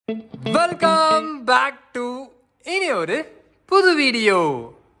Welcome back to இன்னொரு புது video.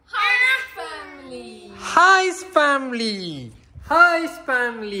 Hi family. Hi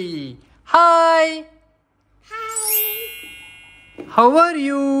family. Hi. How are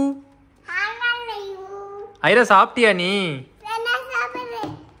you? Airaa சாப்பிட்டியா நீ?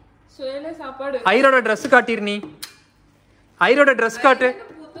 ஐரோட ட்ரெஸ் காட்டிரு நீ. ஐரோட ட்ரெஸ் காட்டு.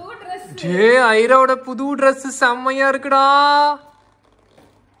 ஜே ஐரோட புது ட்ரெஸ் செம்மையா இருக்குடா.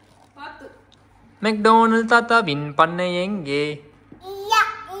 மெக்டொனால்ட் தாத்தா வின் பண்ண எங்கே?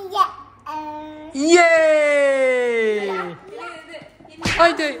 யே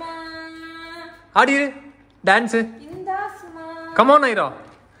ஐடே ஆடி டான்ஸ். Come on Airaa.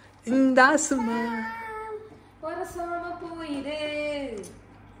 இந்தாசுமா வரசமா போயிரே.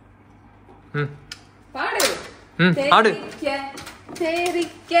 பாடு. ஆடு.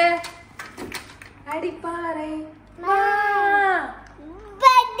 தேரிக்க அடிபாரே மா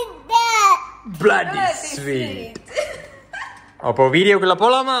bloody sweet. அப்போ வீடியோக்குள்ள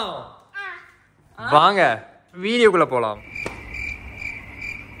போலாமா? வாங்க வீடியோக்குள்ள போலாம்.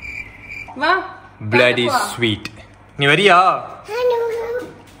 வா. bloody sweet. நீ வரியா?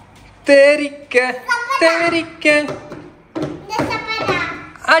 தேரிக்க தேரிக்க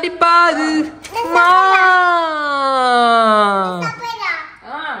அடிப்பாரு மா.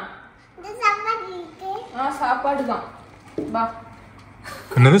 சாப்பாடு தான். வா.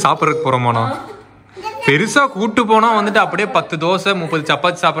 என்னது சாப்பிட்றதுக்கு போறோமாண்ணா? பெருசா கூட்டு போனா வந்துட்டு அப்படியே 10 தோசை 30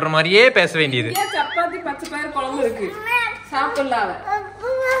 சப்பாத்தி சாப்பிடுற மாதிரியே பேச வேண்டியது. சப்பாத்தி பச்சை பயிர் குழம்பு இருக்கு சாப்பிடலாம்.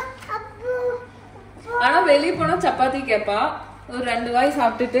 ஆனா வெளியே போனா சப்பாத்தி கேப்பா. ஒரு 2 வாய்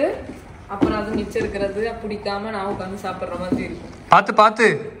சாப்பிட்டுட்டு அப்புறம் அது மிச்சம் இருக்கிறது பிடிக்காம நான் உட்காந்து சாப்பிடுற மாதிரி இருக்கும். பாத்து பாத்து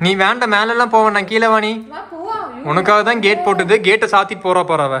நீ வேண்ட மேல எல்லாம் போவ. நான் கீழே வாணி உனக்காக தான் கேட் போட்டுது. கேட்டை சாத்திட்டு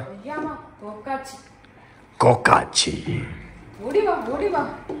போறாவ. கோகாச்சி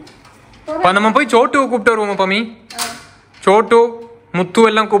நம்ம போய் சோட்டுவை கூப்பிட்டு வருவோமா பமி? சோட்டு முத்து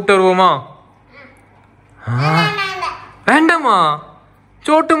எல்லாம் கூப்பிட்டு வருவோமா? வேண்டாமா?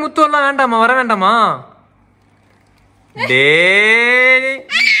 சோட்டு முத்து எல்லாம் வேண்டாமா? வர வேண்டாமா? டே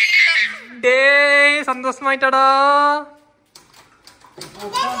டே சந்தோஷமாயிட்டாடா.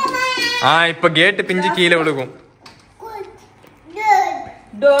 இப்ப கேட்டு பிஞ்சு கீழே விழுகும்.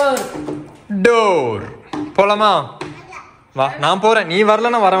 டோர் போலாமா? வா. நான் போறேன். நீ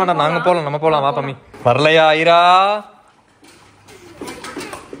வரலன்னா வர வேண்டாம். நாங்க போலாம். நம்ம போலாம். வா பம்மி. வரலையா ஐரா?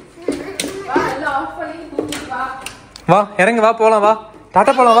 வா இறங்கு. வா போலாம். வா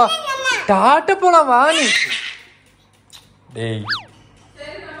டாட்டா போலாம். வா டாட்டா போலாம். வா நீ. டேய்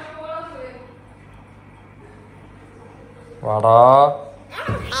வாடா.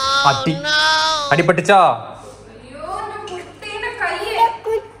 அடி அடிபட்டுச்சா?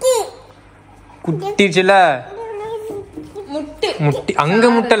 குட்டிச்சுல முட்டி. அங்க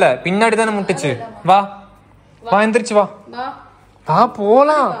முட்டல, பின்னாடி தானே முட்டுச்சு. வா வா எந்திரிச்சு வா. வா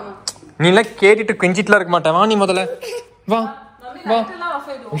போலாம். நீ எல்லாம் கேட்டுட்டு கெஞ்சிட்டுலாம் இருக்க மாட்டேன். வா நீ முதல்ல வா வா.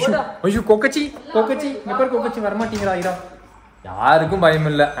 ஐயோ கொக்கச்சி கொக்கச்சி எப்பர் கொக்கச்சி வரமாட்டீங்களா ஐரா? யாருக்கும் பயம்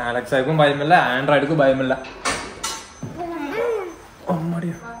இல்ல. அலெக்ஸாவுக்கும் பயம் இல்ல. ஆண்ட்ராய்டுக்கும் பயம் இல்ல.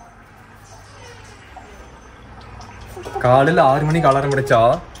 காலையில 6 மணிக்கு அலாரம் அடிச்சா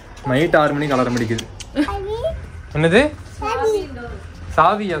நைட் 6 மணிக்கு அலாரம் அடிக்குது. என்னது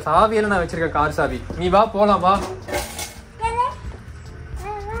சாவியா? சாவியெல்லாம் நான் வச்சிருக்கேன். கார் சாவி. நீ வா போலாம். வா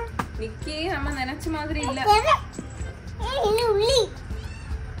நிக்கி நம்ம நினைச்ச மாதிரி இல்ல.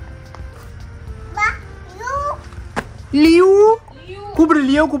 லியோ கூப்பிடு.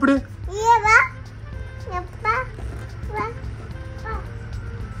 லியோ கூப்பிடு.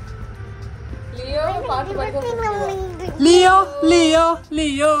 லியோ பாட்டு பாடு. Leo Leo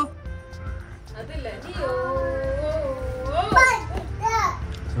Leo. அது இல்ல லியோ.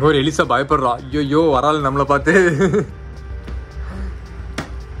 ஒரு எலிசா பயப்படுறா. ஐயோ வராள் நம்மளை பார்த்து.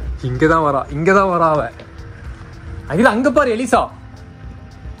 இங்கதான் வரா. இங்கதான் வரா அவ. அதுல அங்க பாரு எலிசா.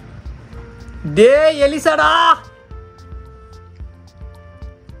 டே எலிசாடா.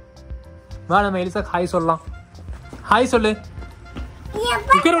 வா நம்ம எலிசா ஹாய் சொல்லலாம். ஹாய் சொல்லு.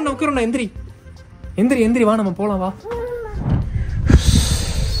 உட்காரணும் உட்காரணும். எந்திரி எந்திரி எந்திரி. வா நம்ம போலாம். வா.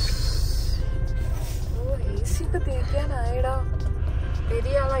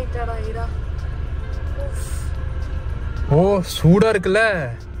 ஓ சூடா இருக்குல்ல.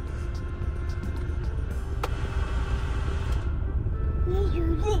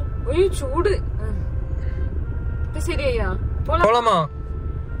 சூடு. சரியா போலாமா?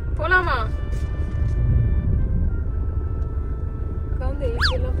 போலாமா?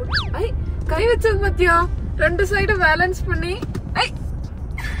 கை வச்சது பத்தியா? 2 சைடு பேலன்ஸ் பண்ணி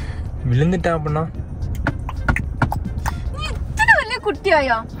விழுந்துட்டேன் அப்படின்னா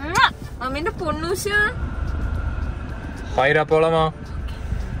குட்டியாயா மம்மிന്റെ பொண்ணுஷா ஐரா போலாமா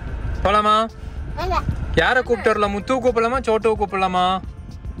போலாமா யார கூப்பிட்டு வரலாம் முத்து கூப்பிடலாமா சோட்டு கூப்பிடலாமா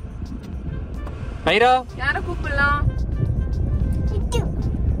ஐரா யார கூப்பிடலாம்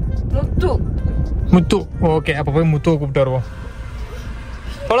முத்து முத்து ஓகே அப்ப போய் முத்துவை கூப்பிட்டு வருவோம்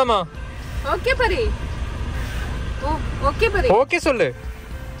போலாமா ஓகே பரி ஓகே பரி ஓகே சொல்லு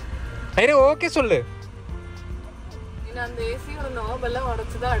ஐரா ஓகே சொல்லு நான் அந்த ஏசியோட நாபெல்லாம்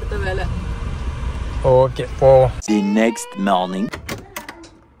உடைச்சுதான் அடுத்த வேலை ஓகே போவோம் The next morning.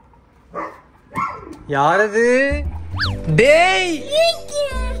 யாரது டேய்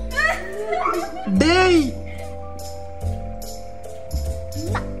டேய்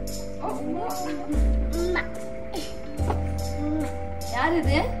யார்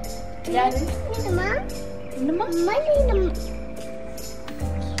இது யாரு என்னம்மா என்னம்மா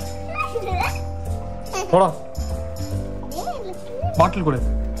போடா பாட்டில் கொடு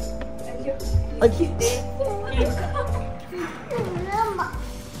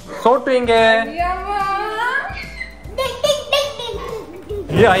சோட்டு எங்க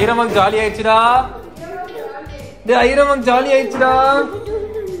ஏ ஐரமக் ஜாலி ஆயிடுச்சுடா டே ஐரமக் ஜாலி ஆயிடுச்சுடா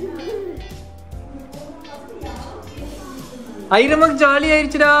ஐரமக் ஜாலி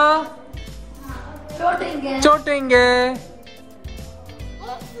ஆயிடுச்சுடா சோட்டு எங்க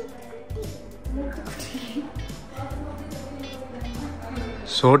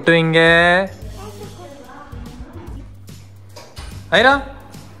சோட்டு எங்க ஐரா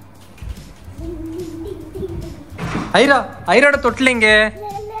ஐரா ஐராட தொட்டில் எங்க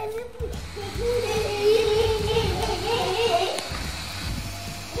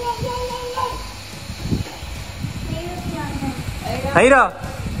ஐரா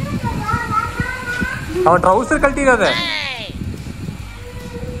அவன் ட்ரௌசர் கழட்டிடாத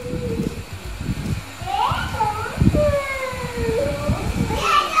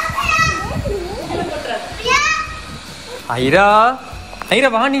ஐரா ஐரா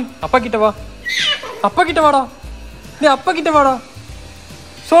வா நீ அப்பா கிட்ட வா அப்பா கிட்ட வாடா நீ அப்பா கிட்ட வாடா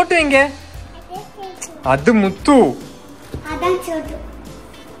சோட்டு எங்க அது முத்து அதான் சோட்டு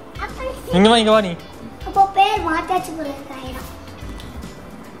இங்க வா நீ அப்போ பேர் மாத்தாச்சு போல ஐரா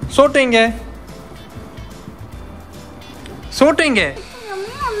சோட்டு எங்க சோட்டு எங்க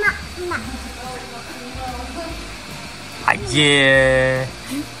ஐயே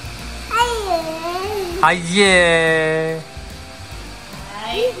ஐயே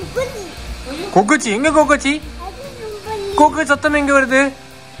கொக்குச்சி எங்க கொக்குச்சி கோக்கு சத்தம் எங்க வருது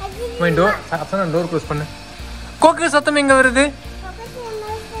டோர் க்ளோஸ் பண்ணு கோக்கு சத்தம் எங்க வருது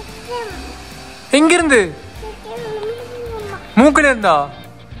எங்க இருந்து மூக்குல இருந்தா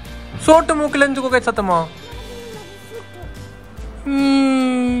சோட்டு மூக்குல இருந்து கோக்கை சத்தமா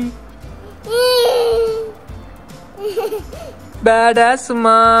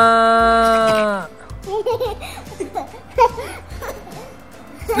பேடாஸ்மா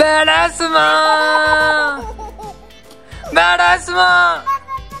பேடாஸ்மா பேடாஸ்மா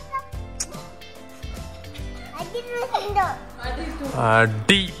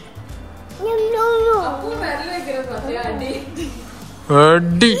அடி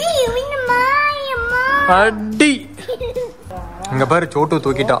அடி அடி இங்க பாரு சோட்டு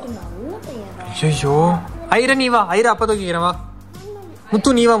தூக்கிட்டா ஐயோ ஐரா நீ வா ஐரா அப்பா தூக்கிக்கிறேன் வா முத்து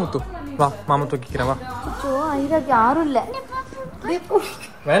நீ வா முத்து வா மாமா தூக்கிக்கிறேன் வா ஐராக்கு யாரும் இல்ல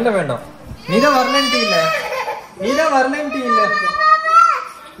வேண்டாம் வேண்டாம் நீதான் வரலன்ட்டு இல்ல நீதான் வரலன்ட்டு இல்ல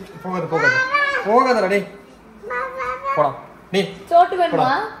போகாத போகாத போகாதடா டேய் போடா நீ சோட்டு வேணுமா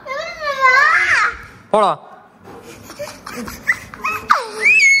போடா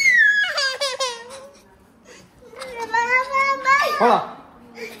போடா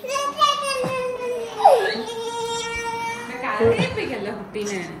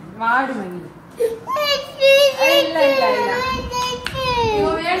வாடு மணி இல்ல இல்ல இல்ல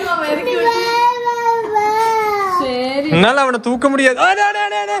சரி என்னால அவனை தூக்க முடியாது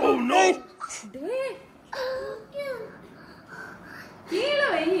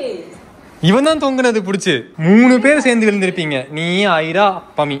இவன் தான் தொங்குனது பிடிச்சு 3 பேர் சேர்ந்து விழுந்திருப்பீங்க நீ ஐரா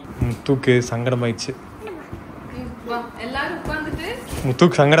பமி முத்துக்கு சங்கடம் ஆயிடுச்சு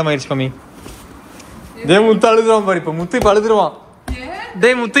முத்துக்கு சங்கடம் ஆயிடுச்சு பமி டே முத்து அழுதுருவான் பாரு இப்ப முத்து இப்ப அழுதுருவான் டே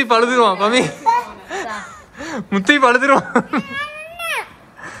முத்து இப்ப அழுதுருவான் பமி முத்து இப்ப அழுதுருவான்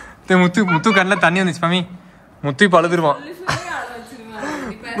டே முத்து முத்து கண்ணில் தண்ணி வந்துச்சு பமி முத்து இப்ப அழுதுருவான்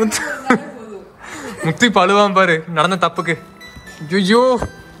முத்து இப்ப அழுவான் பாரு நடந்த தப்புக்கு ஐயோ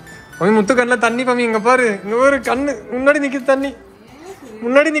பமி முத்து கண்ணில் தண்ணி பமி இங்க பாரு இங்க பாரு கண்ணு முன்னாடி நிக்குது தண்ணி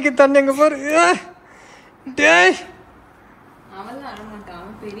முன்னாடி நிக்குது தண்ணி அங்க பாரு டேய்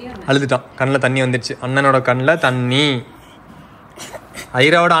அழுதுட்டான் கண்ணில் தண்ணி வந்துடுச்சு அண்ணனோட கண்ணில் தண்ணி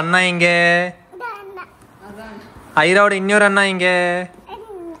ஐராவோட அண்ணா எங்க? ஐராவோட இன்னொரு அண்ணா எங்க?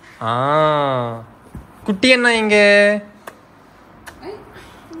 குட்டி அண்ணா எங்க?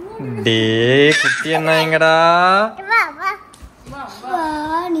 டே குட்டி அண்ணா எங்கடா?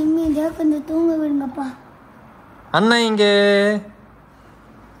 நிம்மதியா கொஞ்சம் தூங்க விடுங்கப்பா. அண்ணா எங்க?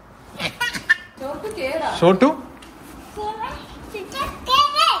 சோட்டு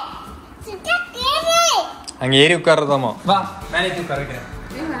அங்க ஏறி உட்கார்றதாமா. வா மேலே ஏறி உட்கார வைக்கிறேன்.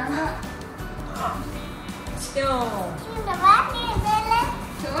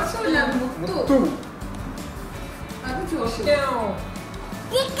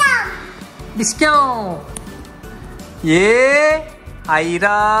 ஏ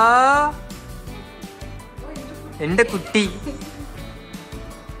ஐரா எந்த குட்டி?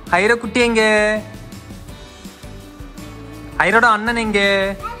 ஐரா குட்டி எங்க? ஐரோட அண்ணன் எங்க?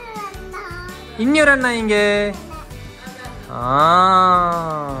 இன்னொரு அண்ணா எங்க?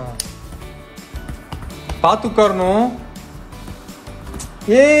 பாத்து உட்காரணும்.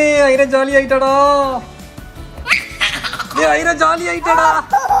 ஏ ஐரா ஜாலி ஆயிட்டாடா. ஏ ஐரா ஜாலி ஆயிட்டாடா.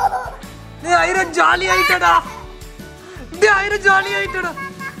 ஏ ஐரா ஜாலி ஆயிட்டாடா. ஏ ஐரா ஜாலி ஆயிட்டாடா.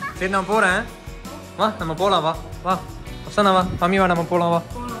 சரி நான் போறேன். வா நம்ம போலாம். வா வா அப்சனா வா. மம்மி வா நம்ம போலாம். வா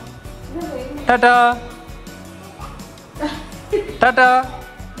டாடா டாடா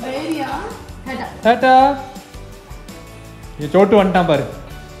டாடா. ये छोटू வந்துட்டான் பாரு.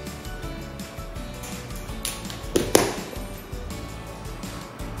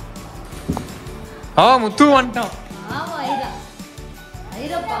 முத்து வந்துட்டான்.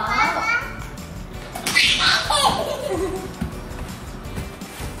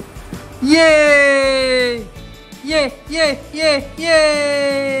 ये ये ये ये ये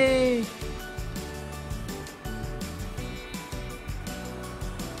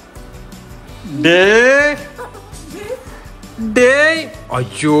டே டே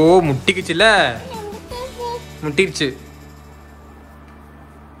ஐயோ முட்டிக்குச்சுல. முட்டிருச்சு.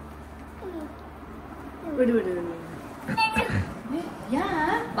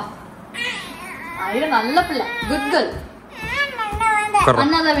 நல்ல பிள்ளை. Good girl.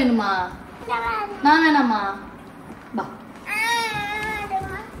 அண்ணா தான் வேணுமா? நான் வேணாமா?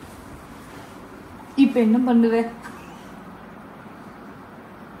 இப்ப என்ன பண்ணுவேன்?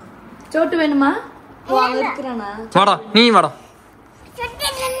 சோட்டு வேணுமா? வாடா நீ வாடா.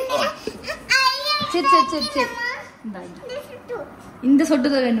 சரி சரி சரி சரி. இந்த சொட்டு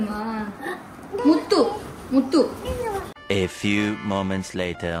தான் வேணுமா? முத்து முத்து. A few moments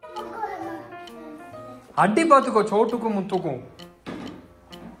later. அடி பாத்துக்கோ சோட்டுக்கும் முத்துக்கும்.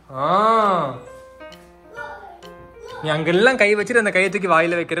 நீ அங்கெல்லாம் கை வச்சுட்டு அந்த கையை தூக்கி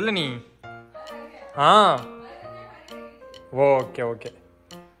வாயில வைக்கிறல்ல நீ. Okay okay.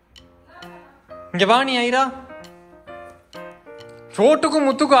 இங்க வா நீ ஐரா. சோட்டுக்கும்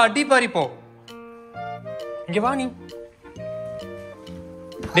முத்துக்கும் அடி பாரிப்போ. இங்க வா நீ.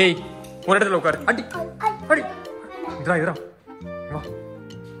 டேய் ஒரு இடத்துல உட்காரு. அடி அடி. இதா இதா வா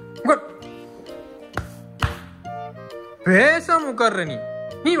உட்கார். பேசாம உட்கார்ற நீ.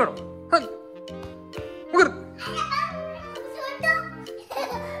 நீ வாடா உட்கார்.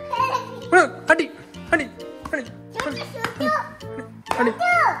 அடி அடி அடி அடி அடி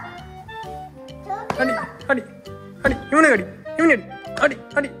அடி அடி. இவனை அடி இவனை அடி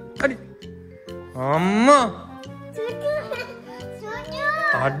அடி அடி அடி. அம்மா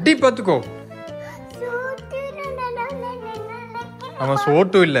அடி பாத்துக்கோ. அவன்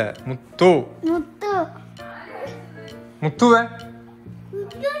சோட்டு இல்ல முத்து. முத்துவ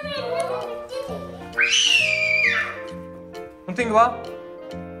முத்து இங்க வா.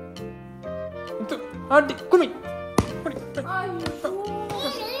 முத்து அடி குமி.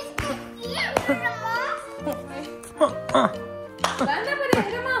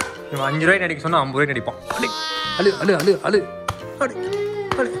 இவன் 5 ரூபாய் நடிக்க சொன்னா 50 ரூபாய் நடிப்பான். அடி அழு அழு அழு அழு அடி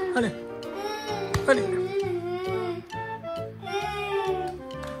அழு அழு அடி.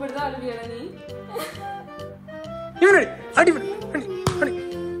 இவன் அடி அடி அடி அடி.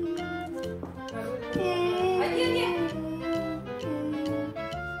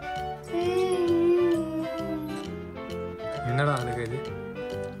 என்னடா அழகு இது.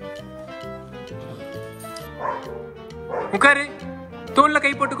 உட்காரு. தோல்ல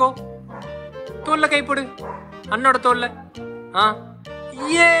கை போட்டுக்கோ. தோல்ல கை போடு. அண்ணோட தோல்ல.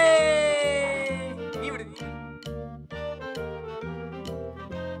 ஏ